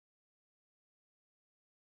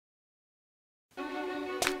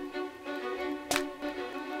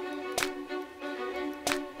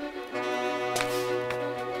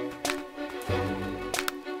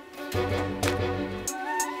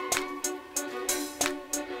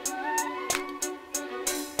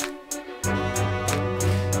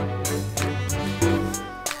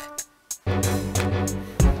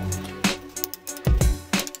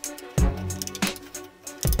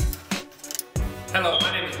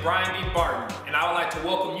Brian D. Barton, and I would like to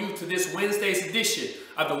welcome you to this Wednesday's edition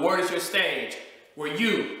of The Word is Your Stage, where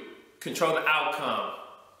you control the outcome.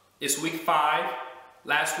 It's week 5.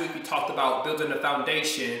 Last week we talked about building a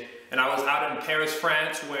foundation, and I was out in Paris,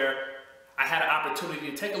 France, where I had an opportunity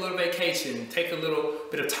to take a little vacation, take a little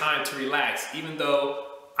bit of time to relax, even though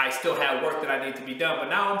I still had work that I need to be done. But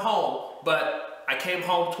now I'm home, but I came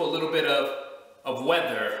home to a little bit of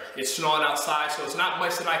weather. It's snowing outside, so it's not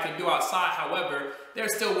much that I can do outside. However,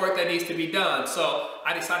 there's still work that needs to be done. So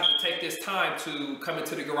I decided to take this time to come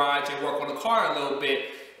into the garage and work on the car a little bit,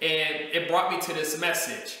 and it brought me to this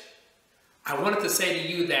message. I wanted to say to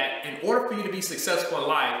you that in order for you to be successful in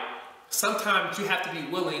life, sometimes you have to be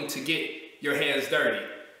willing to get your hands dirty.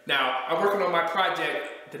 Now, I'm working on my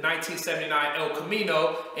project, the 1979 El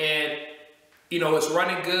Camino, and you know, it's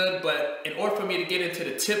running good, but in order for me to get into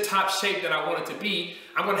the tip-top shape that I want it to be,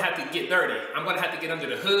 I'm gonna have to get dirty. I'm gonna have to get under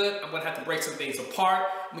the hood. I'm gonna have to break some things apart.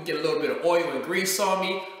 I'm gonna get a little bit of oil and grease on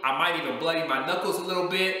me. I might even bloody my knuckles a little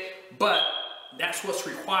bit, but that's what's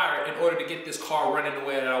required in order to get this car running the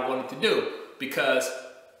way that I want it to do, because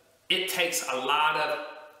it takes a lot of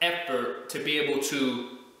effort to be able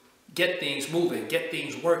to get things moving, get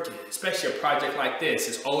things working, especially a project like this.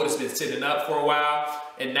 It's old, it's been sitting up for a while,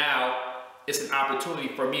 and now it's an opportunity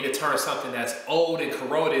for me to turn something that's old and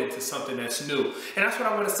corroded into something that's new. And that's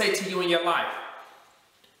what I want to say to you in your life.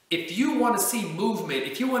 If you want to see movement,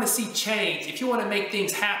 if you want to see change, if you want to make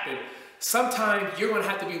things happen, sometimes you're going to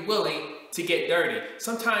have to be willing to get dirty.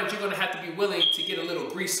 Sometimes you're going to have to be willing to get a little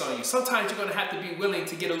grease on you. Sometimes you're going to have to be willing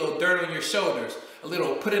to get a little dirt on your shoulders,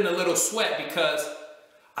 put in a little sweat, because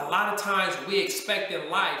a lot of times we expect in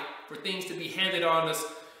life for things to be handed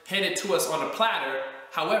to us on a platter.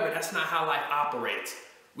 However, that's not how life operates.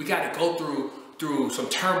 We got to go through some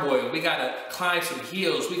turmoil. We got to climb some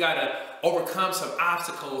hills. We got to overcome some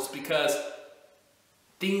obstacles, because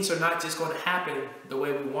things are not just going to happen the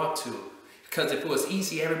way we want to. Because if it was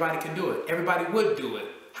easy, everybody can do it. Everybody would do it.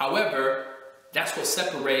 However, that's what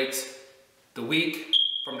separates the weak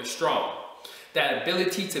from the strong. That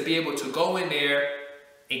ability to be able to go in there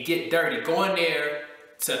and get dirty. Go in there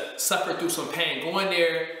to suffer through some pain. Go in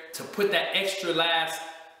there to put that extra last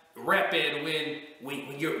rep in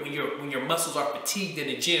when your muscles are fatigued in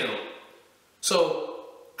the gym. So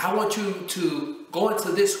I want you to go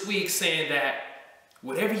into this week saying that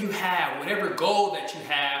whatever you have, whatever goal that you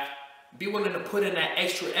have, be willing to put in that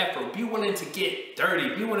extra effort. Be willing to get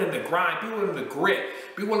dirty. Be willing to grind. Be willing to grit.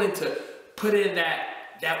 Be willing to put in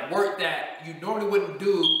that work that you normally wouldn't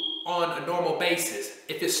do on a normal basis.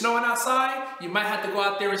 If it's snowing outside, you might have to go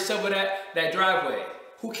out there and shovel that driveway.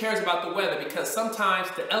 Who cares about the weather? Because sometimes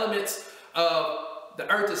the elements of the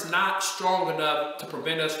earth is not strong enough to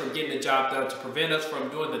prevent us from getting the job done, to prevent us from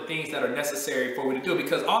doing the things that are necessary for we to do.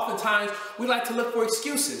 Because oftentimes we like to look for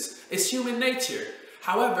excuses. It's human nature.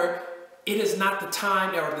 However, it is not the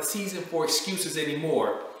time or the season for excuses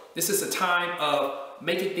anymore. This is a time of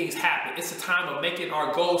making things happen. It's a time of making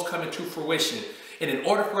our goals come into fruition. And in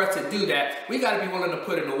order for us to do that, we got to be willing to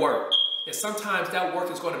put in the work. And sometimes that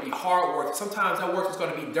work is going to be hard work. Sometimes that work is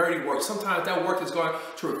going to be dirty work. Sometimes that work is going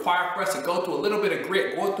to require for us to go through a little bit of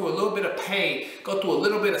grit, go through a little bit of pain, go through a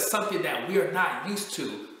little bit of something that we are not used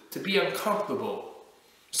to be uncomfortable.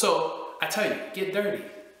 So I tell you, get dirty.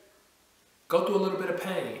 Go through a little bit of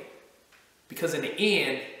pain. Because in the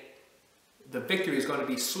end, the victory is going to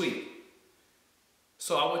be sweet.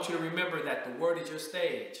 So I want you to remember that the word is your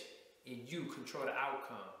stage, and you control the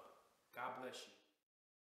outcome. God bless you.